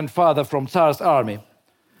grandfather from Tsar's army.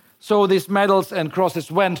 So these medals and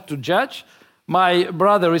crosses went to judge. My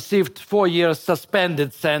brother received 4 years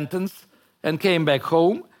suspended sentence and came back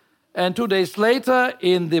home. And 2 days later,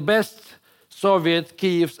 in the best Soviet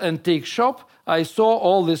Kiev's antique shop, I saw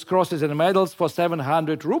all these crosses and medals for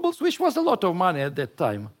 700 rubles, which was a lot of money at that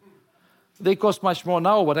time. They cost much more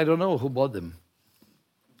now, but I don't know who bought them.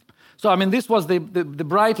 So, I mean, this was the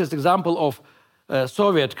brightest example of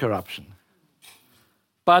Soviet corruption.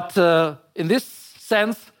 But in this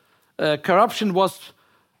sense, corruption was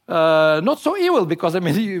not so evil, because, I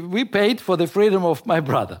mean, we paid for the freedom of my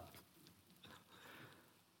brother.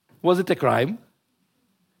 Was it a crime?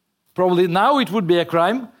 Probably now it would be a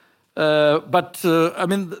crime, but I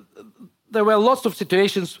mean, there were lots of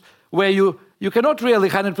situations where you cannot really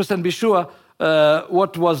 100% be sure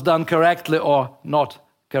what was done correctly or not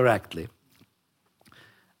correctly.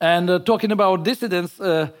 And talking about dissidents,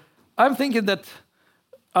 I'm thinking that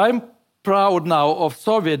I'm proud now of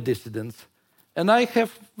Soviet dissidents, and I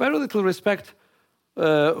have very little respect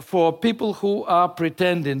for people who are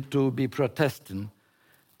pretending to be protesting.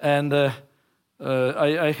 And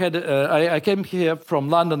I came here from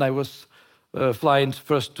London. I was flying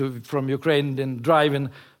first from Ukraine, then driving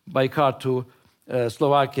by car to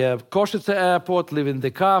Slovakia, Košice airport, leaving the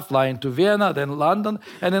car, flying to Vienna, then London.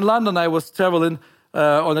 And in London, I was traveling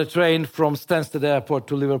on a train from Stansted Airport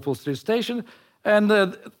to Liverpool Street Station.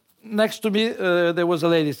 And next to me, there was a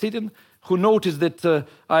lady sitting who noticed that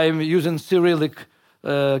I'm using Cyrillic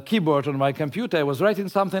keyboard on my computer. I was writing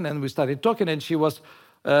something, and we started talking, and she was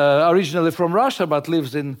originally from Russia, but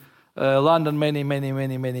lives in London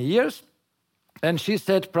many years. And she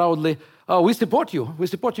said proudly, "Oh, we support you. We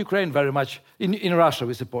support Ukraine very much. In Russia,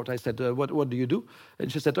 we support." I said, what do you do?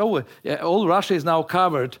 And she said, "Oh, yeah, all Russia is now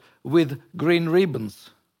covered with green ribbons."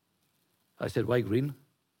 I said, "Why green?"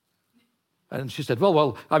 And she said,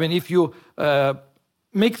 well, I mean, if you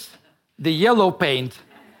mix the yellow paint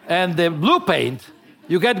and the blue paint,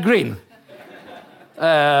 you get green.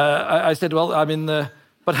 I said, well, I mean,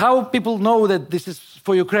 but how people know that this is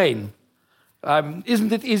for Ukraine?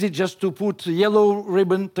 Isn't it easy just to put yellow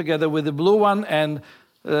ribbon together with the blue one and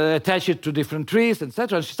attach it to different trees,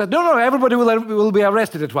 etc.? And she said, no, everybody will be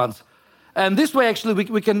arrested at once. And this way, actually,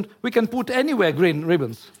 we can put anywhere green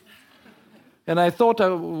ribbons. And I thought,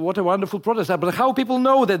 what a wonderful protest. But how people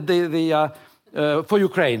know that they are for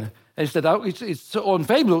Ukraine? And she said, it's on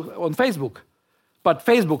Facebook. But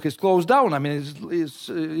Facebook is closed down. I mean,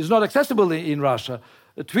 it's not accessible in Russia.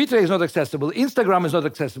 Twitter is not accessible. Instagram is not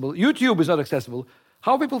accessible. YouTube is not accessible.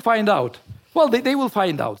 How people find out? Well, they will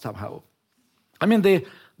find out somehow. I mean,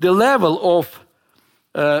 the level of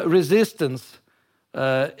resistance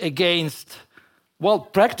against, well,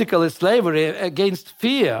 practically slavery, against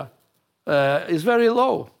fear, is very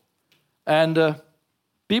low. And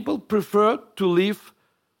people prefer to live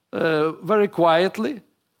very quietly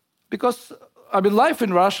because, I mean, life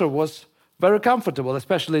in Russia was very comfortable,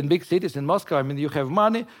 especially in big cities, in Moscow. I mean, you have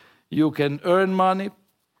money, you can earn money,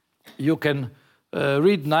 you can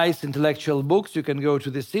read nice intellectual books, you can go to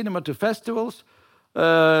the cinema, to festivals.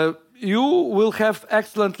 You will have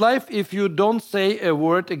excellent life if you don't say a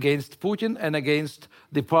word against Putin and against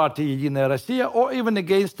the party Единая Россия, or even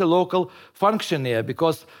against a local functionary,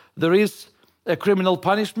 because there is a criminal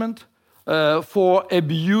punishment for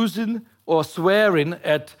abusing or swearing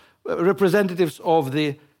at representatives of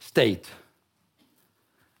the state.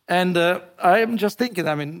 And I'm just thinking,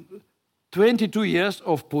 I mean, 22 years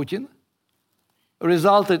of Putin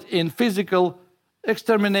resulted in physical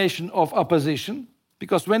extermination of opposition,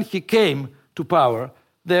 because when he came to power,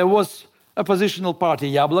 there was oppositional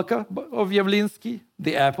party Yabloko of Yavlinsky,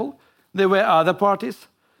 the apple. There were other parties.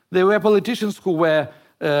 There were politicians who were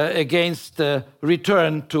against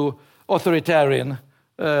return to authoritarian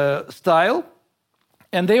style,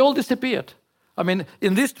 and they all disappeared. I mean,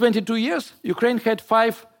 in these 22 years, Ukraine had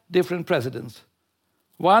 5 different presidents.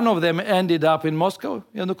 One of them ended up in Moscow,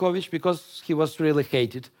 Yanukovych, because he was really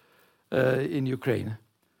hated in Ukraine.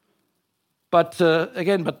 But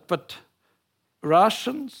but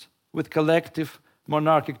Russians with collective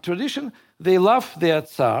monarchic tradition, they love their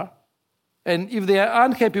Tsar, and if they are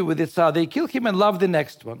unhappy with the Tsar, they kill him and love the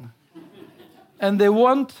next one. And they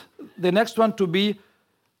want the next one to be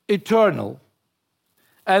eternal.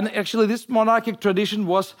 And actually this monarchic tradition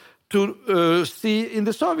was to see in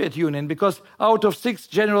the Soviet Union, because out of 6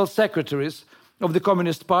 general secretaries of the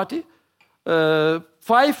Communist Party,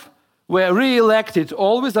 5 were re-elected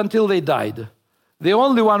always until they died. The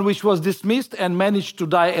only one which was dismissed and managed to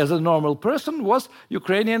die as a normal person was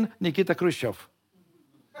Ukrainian Nikita Khrushchev.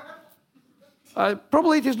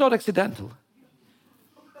 Probably it is not accidental.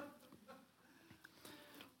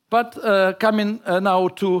 But coming now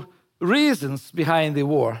to reasons behind the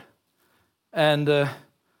war, and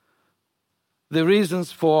the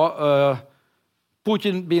reasons for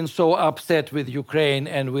Putin being so upset with Ukraine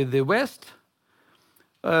and with the West,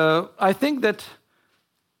 I think that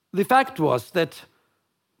the fact was that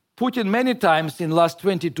Putin many times in the last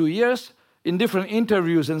 22 years, in different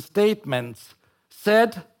interviews and statements,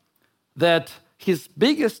 said that his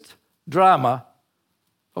biggest drama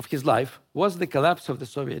of his life was the collapse of the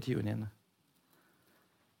Soviet Union.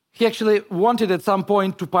 He actually wanted at some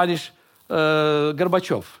point to punish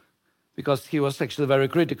Gorbachev, because he was actually very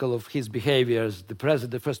critical of his behavior as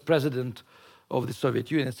the first president of the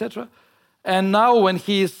Soviet Union, etc. And now when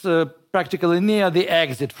he is practically near the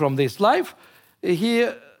exit from this life, he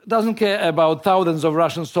doesn't care about thousands of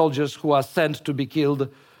Russian soldiers who are sent to be killed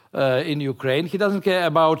in Ukraine. He doesn't care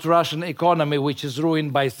about Russian economy, which is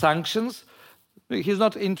ruined by sanctions. He's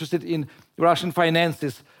not interested in Russian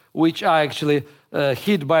finances, which are actually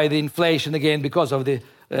hit by the inflation again because of the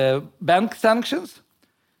bank sanctions.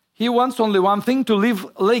 He wants only one thing: to leave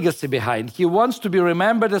legacy behind. He wants to be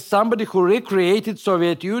remembered as somebody who recreated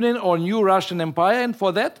Soviet Union or new Russian Empire, and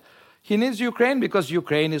for that he needs Ukraine, because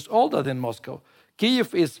Ukraine is older than Moscow.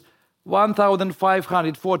 Kiev is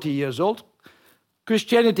 1,540 years old.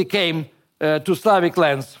 Christianity came to Slavic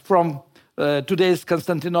lands from today's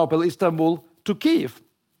Constantinople, Istanbul, to Kiev.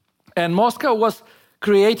 And Moscow was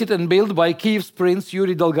created and built by Kiev's prince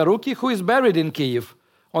Yuri Dolgoruki, who is buried in Kiev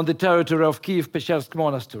on the territory of Kiev-Peshchersk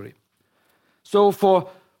Monastery. So for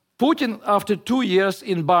Putin, after 2 years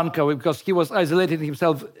in Bankovo, because he was isolating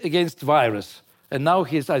himself against virus, and now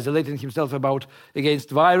he is isolating himself against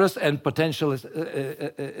virus and potential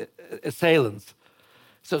assailants.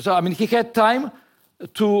 So I mean, he had time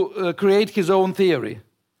to create his own theory,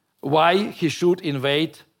 why he should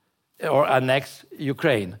invade or annex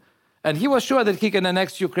Ukraine. And he was sure that he can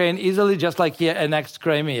annex Ukraine easily, just like he annexed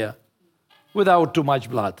Crimea, without too much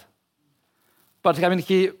blood. But I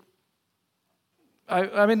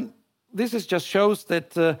mean, this just shows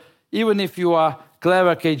that even if you are a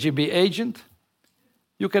clever KGB agent,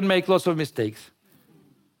 you can make lots of mistakes.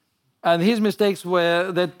 And his mistakes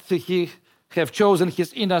were that he have chosen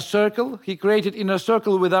his inner circle. He created inner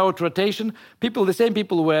circle without rotation. The same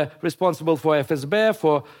people were responsible for FSB,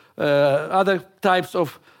 for other types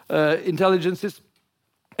of intelligences.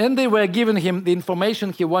 And they were giving him the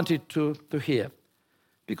information he wanted to hear,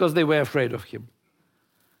 because they were afraid of him.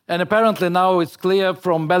 And apparently now it's clear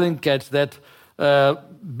from Bellingcat that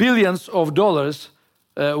billions of dollars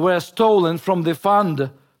were stolen from the fund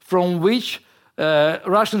from which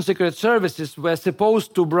Russian secret services were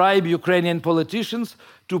supposed to bribe Ukrainian politicians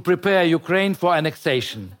to prepare Ukraine for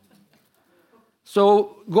annexation.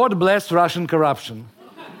 So God bless Russian corruption.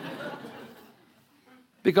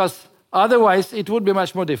 Because otherwise it would be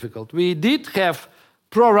much more difficult. We did have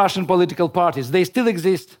pro-Russian political parties. They still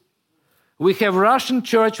exist. We have Russian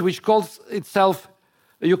church which calls itself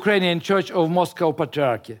Ukrainian Church of Moscow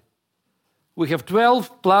Patriarchy. We have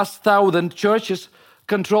 12,000+ churches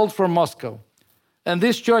controlled from Moscow. And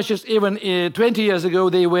these churches, even 20 years ago,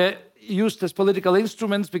 they were used as political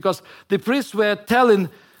instruments, because the priests were telling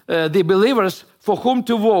the believers for whom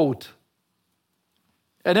to vote.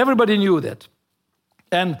 And everybody knew that.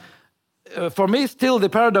 And for me, still, the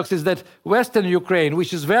paradox is that Western Ukraine,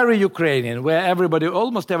 which is very Ukrainian, where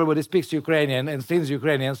almost everybody speaks Ukrainian and sings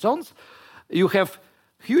Ukrainian songs, you have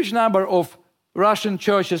huge number of Russian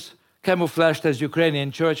churches camouflaged as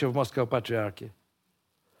Ukrainian Church of Moscow Patriarchy.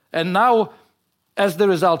 And now, as the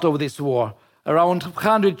result of this war, around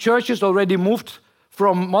 100 churches already moved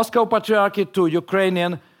from Moscow Patriarchy to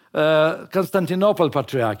Ukrainian Constantinople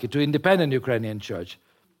Patriarchy, to independent Ukrainian Church.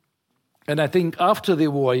 And I think after the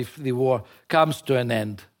war, if the war comes to an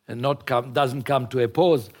end and doesn't come to a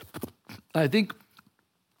pause, I think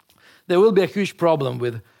there will be a huge problem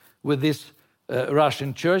with this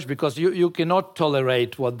Russian church, because you cannot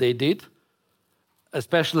tolerate what they did,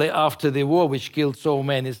 especially after the war, which killed so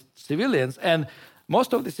many civilians. And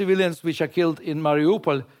most of the civilians which are killed in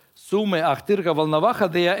Mariupol, Sumy, Akhtirka,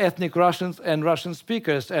 Volnovakha, they are ethnic Russians and Russian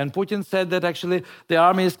speakers. And Putin said that actually the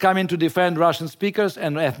army is coming to defend Russian speakers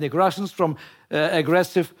and ethnic Russians from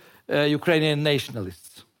aggressive Ukrainian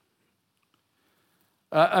nationalists.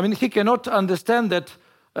 I mean, he cannot understand that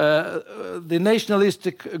the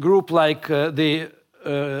nationalistic group like the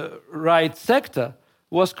right sector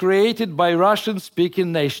was created by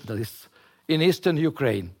Russian-speaking nationalists in eastern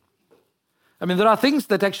Ukraine. I mean, there are things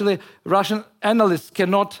that actually Russian analysts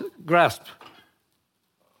cannot grasp.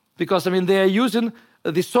 Because, I mean, they are using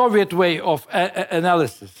the Soviet way of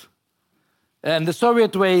analysis. And the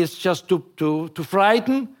Soviet way is just to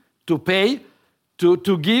frighten, to pay,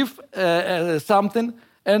 to give something,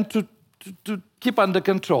 and to keep under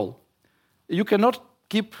control. You cannot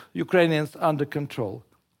keep Ukrainians under control.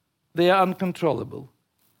 They are uncontrollable.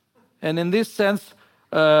 And in this sense,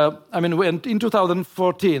 I mean, when in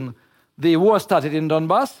 2014, the war started in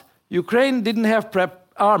Donbass, Ukraine didn't have prep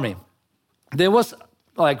army. There was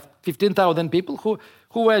like 15,000 people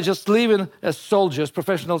who were just living as soldiers,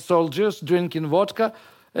 professional soldiers, drinking vodka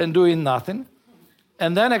and doing nothing.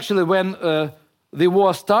 And then actually when the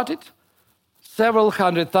war started, several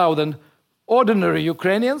 100,000 ordinary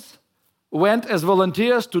Ukrainians went as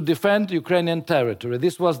volunteers to defend Ukrainian territory.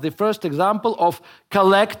 This was the first example of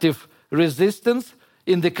collective resistance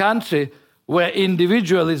in the country where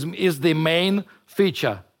individualism is the main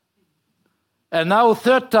feature. And now,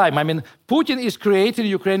 third time, I mean, Putin is creating a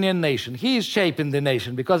Ukrainian nation. He is shaping the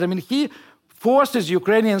nation because, I mean, he forces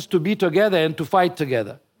Ukrainians to be together and to fight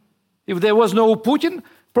together. If there was no Putin,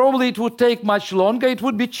 probably it would take much longer, it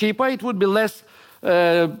would be cheaper, it would be less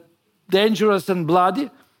dangerous and bloody.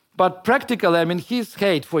 But practically, I mean, his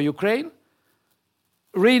hate for Ukraine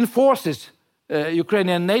reinforces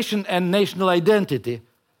Ukrainian nation and national identity.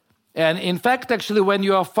 And in fact, actually, when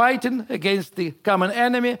you are fighting against the common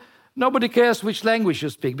enemy, nobody cares which language you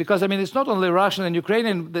speak. Because, I mean, it's not only Russian and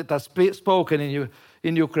Ukrainian that are spoken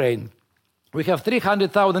in Ukraine. We have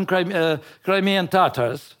 300,000 Crimean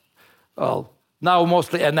Tatars, well, now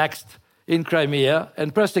mostly annexed in Crimea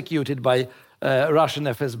and persecuted by Russian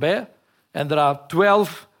FSB. And there are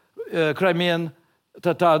 12 Crimean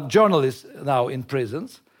Tatar journalists now in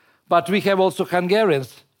prisons. But we have also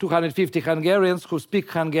Hungarians, 250 Hungarians who speak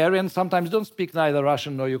Hungarian, sometimes don't speak neither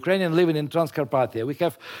Russian nor Ukrainian, living in Transcarpathia. We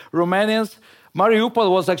have Romanians. Mariupol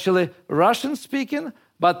was actually Russian-speaking,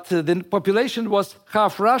 but the population was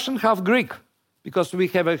half Russian, half Greek, because we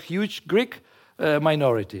have a huge Greek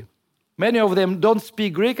minority. Many of them don't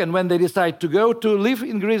speak Greek, and when they decide to go to live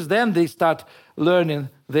in Greece, then they start learning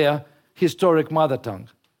their historic mother tongue.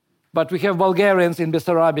 But we have Bulgarians in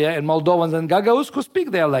Bessarabia and Moldovans and Gagauz who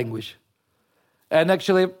speak their language. And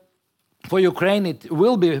actually, for Ukraine, it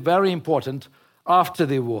will be very important after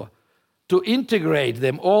the war to integrate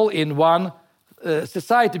them all in one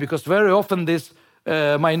society, because very often these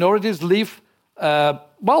minorities live,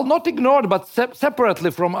 well, not ignored, but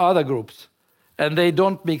separately from other groups. And they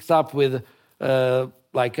don't mix up with,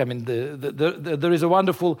 like, I mean, there is a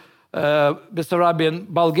wonderful Bessarabian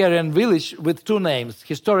Bulgarian village with two names,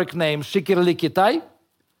 historic name Shikirli Kitai,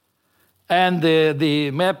 and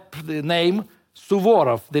the name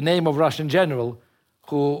Suvorov, the name of Russian general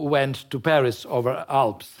who went to Paris over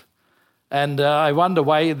Alps. And I wonder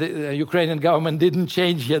why the Ukrainian government didn't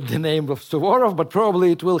change yet the name of Suvorov, but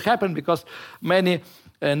probably it will happen because many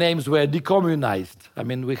names were decommunized. I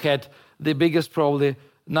mean, we had the biggest probably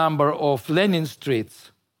number of Lenin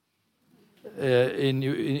streets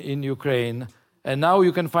in Ukraine. And now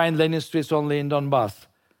you can find Lenin streets only in Donbass.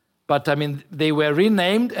 But I mean, they were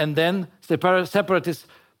renamed, and then separatists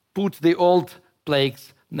put the old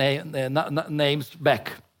plagues names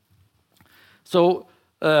back. So,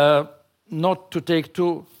 not to take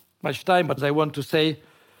too much time, but I want to say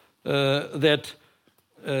that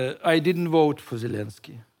I didn't vote for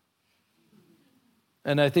Zelensky.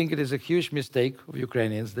 And I think it is a huge mistake of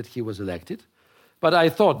Ukrainians that he was elected. But I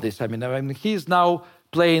thought this. I mean, he's now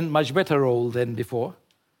playing much better role than before.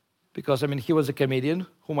 Because, I mean, he was a comedian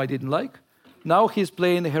whom I didn't like. Now he's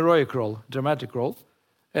playing a heroic role, dramatic role.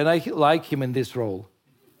 And I like him in this role.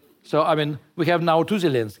 So, I mean, we have now two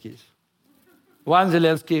Zelenskys. One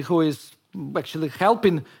Zelensky who is actually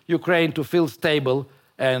helping Ukraine to feel stable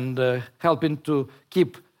and helping to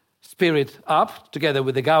keep spirit up together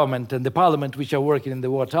with the government and the parliament which are working in the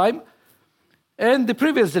wartime. And the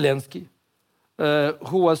previous Zelensky,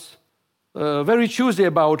 who was very choosy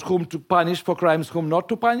about whom to punish for crimes, whom not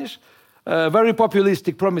to punish, very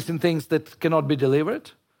populistic, promising things that cannot be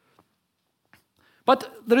delivered.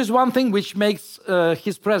 But there is one thing which makes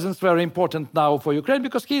his presence very important now for Ukraine,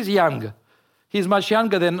 because he is young. He is much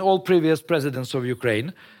younger than all previous presidents of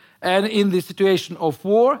Ukraine. And in the situation of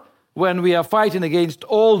war, when we are fighting against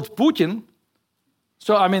old Putin,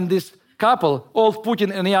 so I mean this couple, old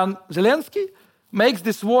Putin and young Zelensky, makes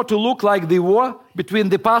this war to look like the war between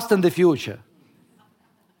the past and the future.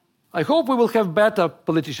 I hope we will have better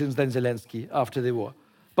politicians than Zelensky after the war.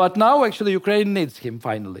 But now actually Ukraine needs him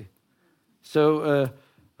finally. So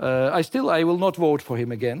I will not vote for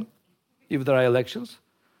him again if there are elections.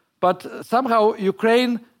 But somehow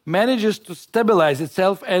Ukraine manages to stabilize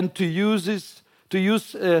itself and to use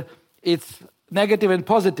its negative and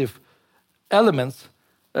positive elements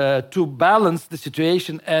to balance the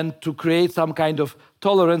situation and to create some kind of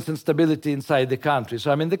tolerance and stability inside the country.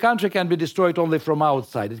 So, I mean, the country can be destroyed only from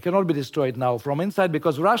outside. It cannot be destroyed now from inside,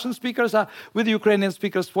 because Russian speakers are with Ukrainian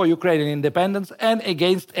speakers for Ukrainian independence and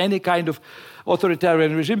against any kind of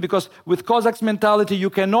authoritarian regime, because with Cossacks' mentality, you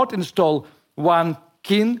cannot install one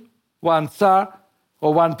king, one Tsar,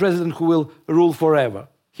 or one president who will rule forever.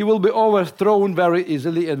 He will be overthrown very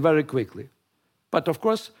easily and very quickly. But of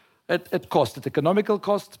course, at cost, at economical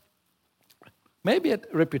cost, maybe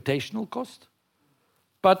at reputational cost.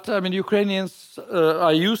 But I mean, Ukrainians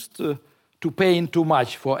are used to paying too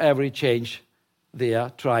much for every change they are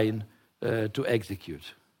trying to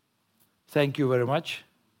execute. Thank you very much.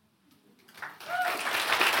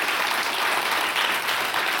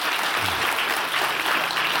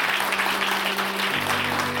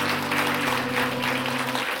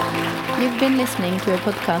 You've been listening to a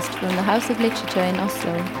podcast from the House of Literature in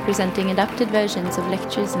Oslo, presenting adapted versions of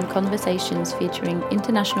lectures and conversations featuring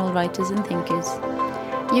international writers and thinkers.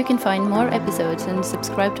 You can find more episodes and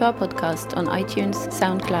subscribe to our podcast on iTunes,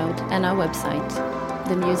 SoundCloud, and our website.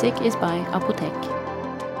 The music is by Apotek.